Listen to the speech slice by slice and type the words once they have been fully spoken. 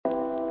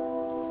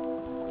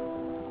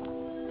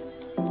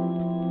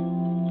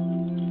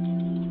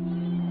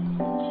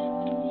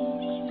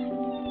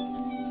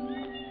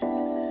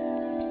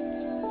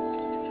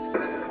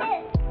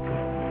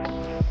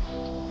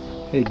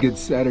Hey, good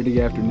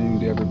Saturday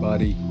afternoon to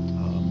everybody.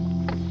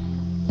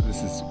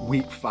 This is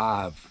week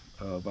 5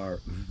 of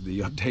the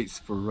updates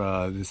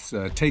for this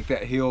Take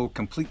That Hill,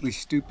 completely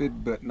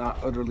stupid but not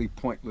utterly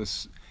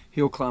pointless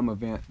hill climb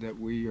event that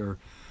we are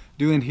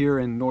doing here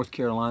in North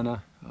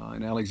Carolina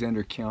in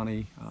Alexander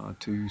County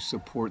to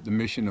support the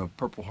mission of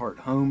Purple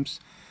Heart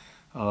Homes.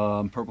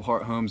 Purple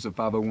Heart Homes, a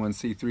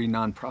 501c3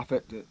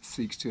 nonprofit that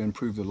seeks to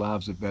improve the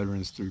lives of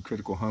veterans through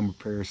critical home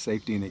repair,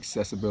 safety, and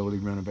accessibility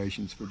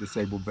renovations for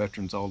disabled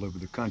veterans all over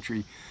the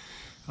country.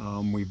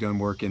 We've done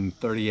work in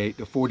 38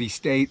 to 40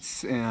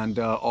 states and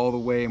all the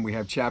way, and we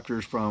have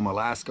chapters from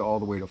Alaska all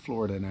the way to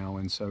Florida now.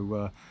 And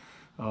so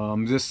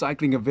this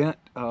cycling event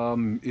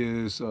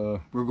is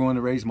we're going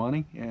to raise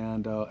money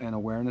and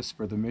awareness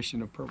for the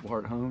mission of Purple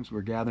Heart Homes.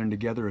 We're gathering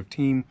together a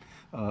team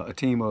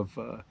of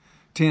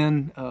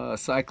 10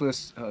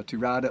 cyclists to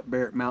ride up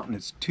Barrett Mountain.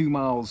 It's 2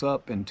 miles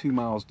up and 2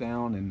 miles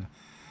down, and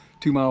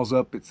 2 miles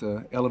up it's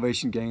an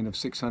elevation gain of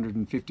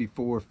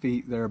 654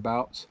 feet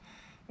thereabouts,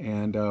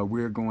 and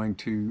we're going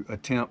to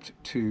attempt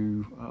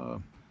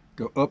to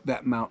go up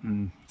that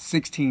mountain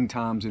 16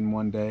 times in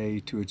one day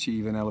to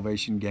achieve an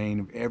elevation gain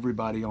of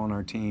everybody on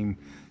our team.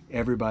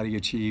 Everybody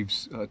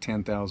achieves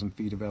 10,000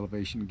 feet of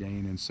elevation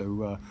gain, and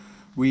so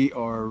we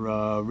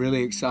are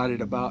really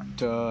excited about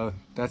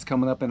that's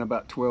coming up in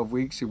about 12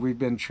 weeks. So we've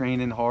been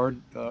training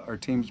hard. Our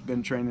team's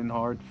been training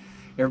hard.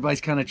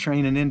 Everybody's kind of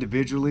training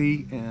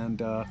individually and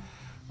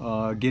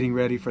getting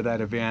ready for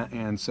that event.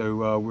 And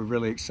so we're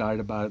really excited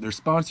about it. There's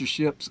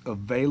sponsorships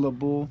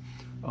available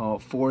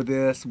for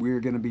this. We're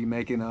going to be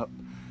making up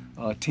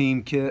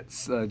team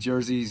kits,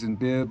 jerseys and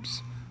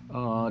bibs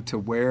to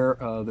wear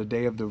the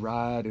day of the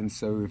ride. And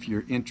so if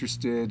you're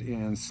interested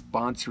in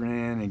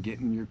sponsoring and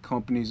getting your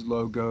company's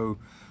logo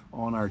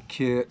on our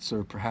kits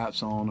or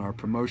perhaps on our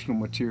promotional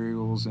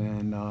materials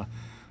and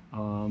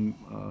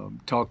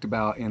talked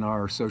about in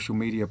our social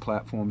media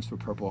platforms for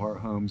Purple Heart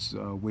Homes,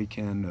 we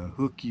can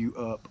hook you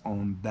up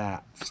on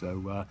that.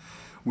 So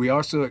we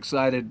are so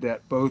excited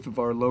that both of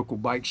our local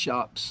bike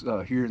shops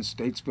here in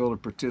Statesville are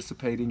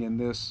participating in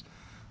this.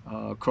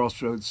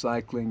 Crossroads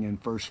Cycling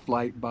and First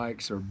Flight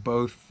Bikes are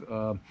both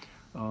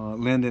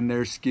lending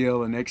their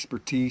skill and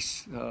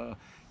expertise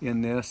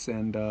in this,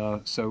 and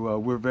so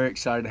we're very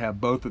excited to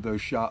have both of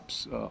those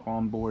shops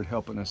on board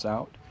helping us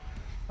out.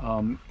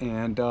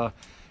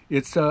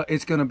 It's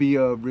going to be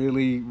a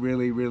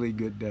really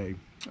good day.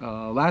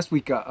 Last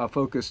week I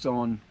focused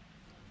on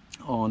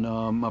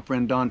my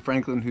friend Don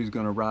Franklin, who's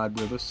going to ride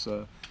with us.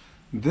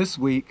 This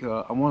week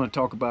I want to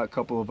talk about a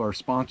couple of our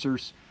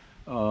sponsors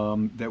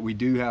that we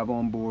do have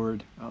on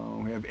board.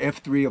 We have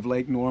F3 of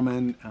Lake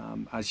Norman.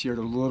 I shared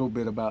a little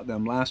bit about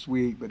them last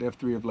week, but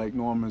F3 of Lake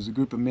Norman is a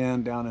group of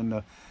men down in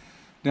the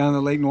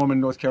Lake Norman,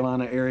 North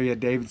Carolina area,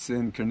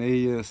 Davidson,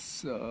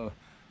 Cornelius,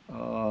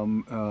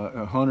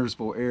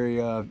 Huntersville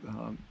area.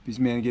 These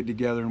men get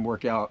together and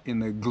work out in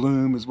the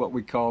gloom, is what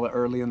we call it,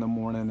 early in the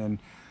morning. And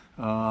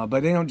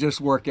but they don't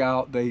just work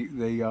out; they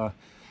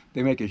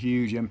make a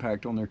huge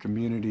impact on their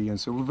community, and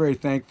so we're very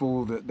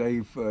thankful that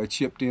they've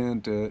chipped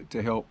in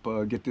to help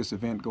get this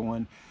event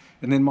going.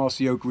 And then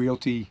Mossy Oak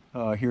Realty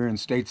here in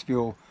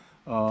Statesville,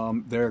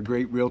 they're a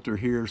great realtor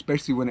here,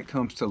 especially when it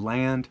comes to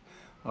land,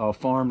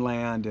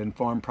 farmland and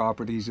farm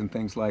properties and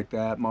things like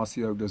that.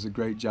 Mossy Oak does a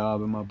great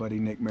job, and my buddy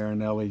Nick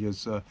Marinelli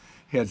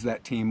heads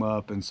that team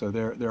up, and so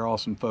they're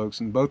awesome folks,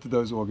 and both of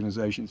those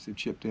organizations have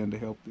chipped in to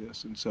help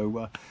this. And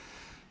so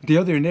the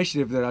other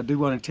initiative that I do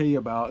want to tell you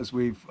about is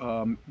we've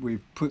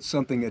put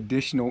something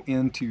additional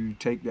in to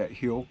Take That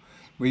Hill.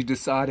 We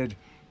decided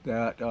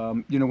that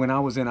when I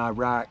was in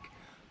Iraq,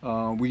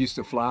 we used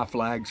to fly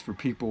flags for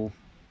people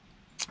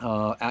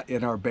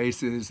at our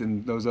bases,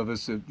 and those of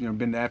us that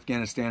been to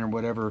Afghanistan or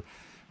whatever,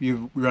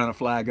 you run a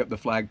flag up the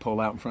flagpole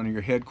out in front of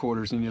your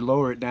headquarters, and you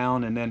lower it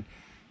down, and then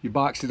you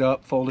box it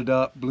up, fold it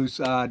up, blue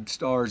side,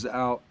 stars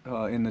out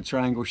in the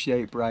triangle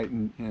shape, right,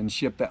 and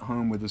ship that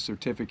home with a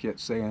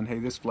certificate saying, hey,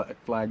 this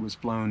flag was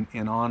flown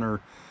in honor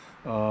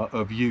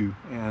of you.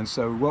 And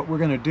so what we're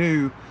going to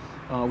do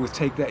with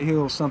Take That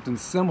Hill, something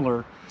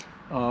similar.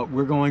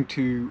 We're going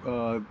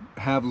to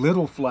have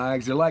little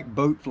flags. They're like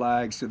boat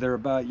flags, so they're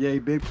about yay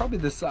big, probably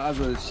the size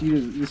of this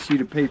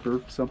sheet of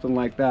paper, something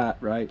like that,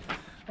 right?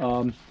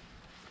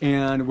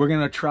 And we're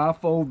going to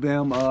tri-fold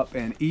them up,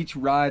 and each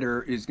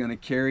rider is going to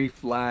carry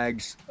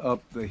flags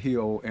up the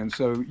hill. And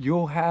so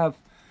you'll have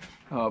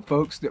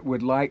folks that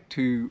would like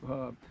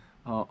to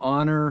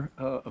honor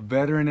a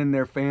veteran in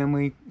their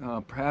family.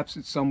 Perhaps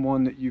it's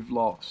someone that you've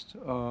lost.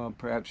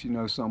 Perhaps you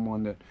know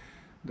someone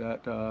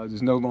that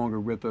is no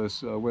longer with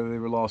us, whether they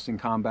were lost in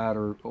combat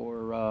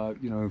or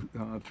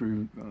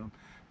through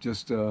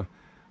just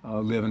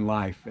living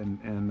life,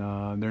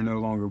 and they're no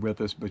longer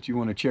with us, but you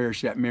want to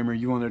cherish that memory.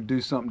 You want to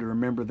do something to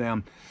remember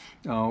them.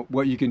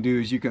 What you can do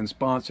is you can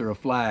sponsor a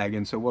flag,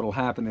 and so what will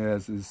happen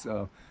is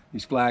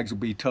these flags will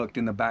be tucked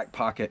in the back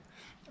pocket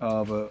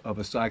of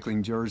a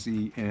cycling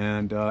jersey,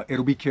 and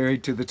it'll be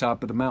carried to the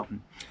top of the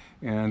mountain.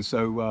 And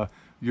so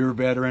your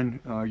veteran,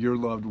 your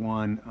loved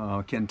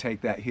one can take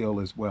that hill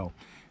as well.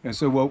 And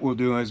so what we'll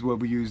do is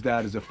we'll use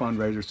that as a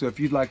fundraiser. So if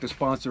you'd like to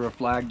sponsor a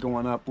flag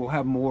going up, we'll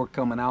have more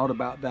coming out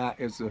about that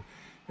as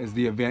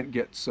the event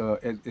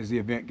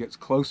gets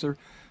closer.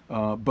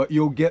 But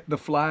you'll get the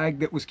flag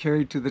that was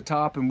carried to the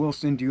top, and we'll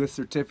send you a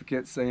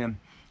certificate saying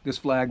this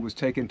flag was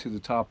taken to the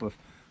top of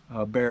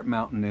Barrett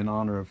Mountain in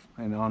honor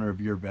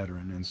of your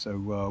veteran. And so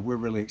we're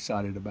really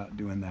excited about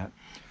doing that.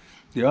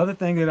 The other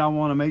thing that I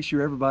want to make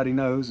sure everybody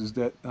knows is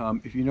that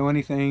if you know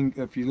anything,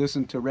 if you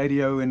listen to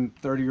radio in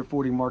 30 or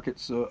 40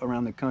 markets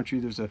around the country,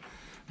 there's a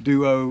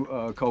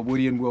duo called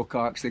Woody and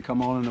Wilcox. They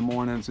come on in the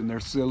mornings, and they're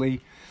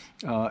silly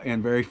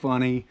and very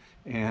funny,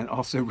 and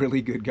also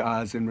really good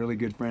guys and really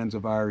good friends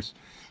of ours.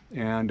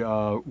 And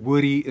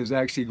Woody is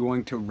actually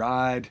going to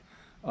ride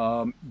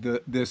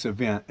this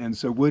event. And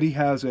so Woody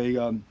has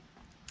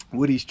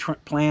Woody's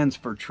plans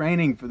for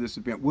training for this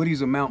event.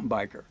 Woody's a mountain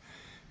biker.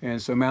 And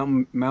so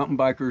mountain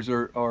bikers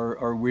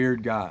are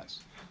weird guys.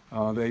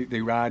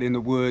 They ride in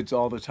the woods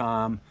all the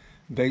time.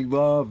 They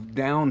love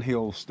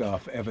downhill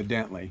stuff,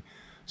 evidently.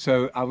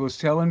 So I was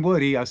telling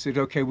Woody, I said,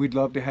 okay, we'd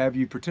love to have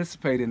you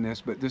participate in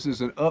this, but this is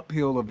an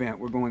uphill event.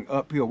 We're going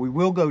uphill. We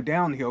will go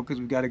downhill because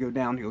we've got to go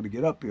downhill to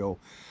get uphill.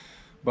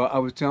 But I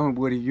was telling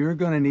Woody, you're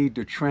going to need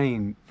to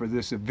train for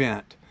this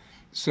event.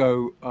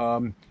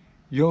 So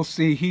you'll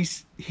see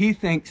he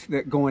thinks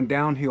that going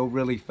downhill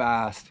really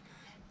fast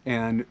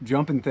and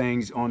jumping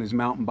things on his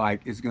mountain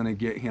bike is going to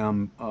get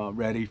him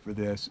ready for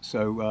this.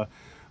 So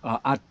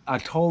I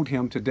told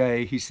him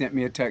today, he sent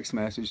me a text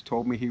message,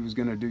 told me he was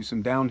going to do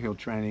some downhill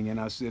training,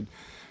 and I said,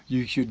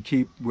 you should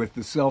keep with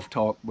the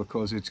self-talk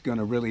because it's going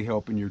to really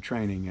help in your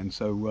training. And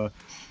so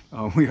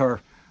we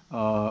are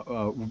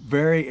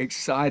very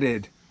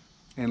excited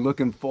and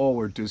looking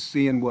forward to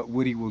seeing what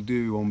Woody will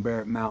do on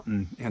Barrett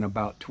Mountain in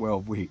about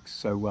 12 weeks.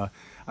 So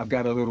I've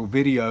got a little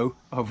video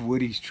of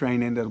Woody's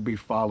training that'll be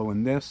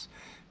following this.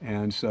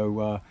 And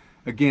so,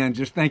 again,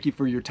 just thank you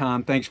for your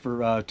time. Thanks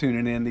for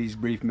tuning in these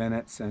brief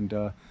minutes. And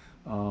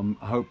I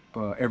hope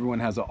everyone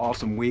has an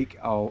awesome week.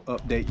 I'll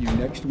update you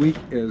next week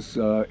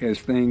as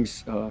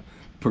things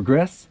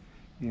progress.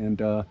 And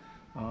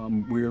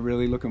we're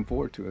really looking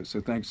forward to it. So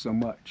thanks so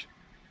much.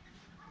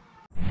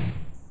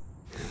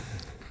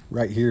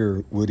 Right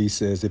here, Woody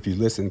says if you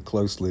listen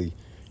closely,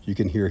 you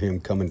can hear him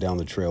coming down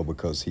the trail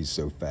because he's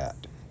so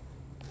fat.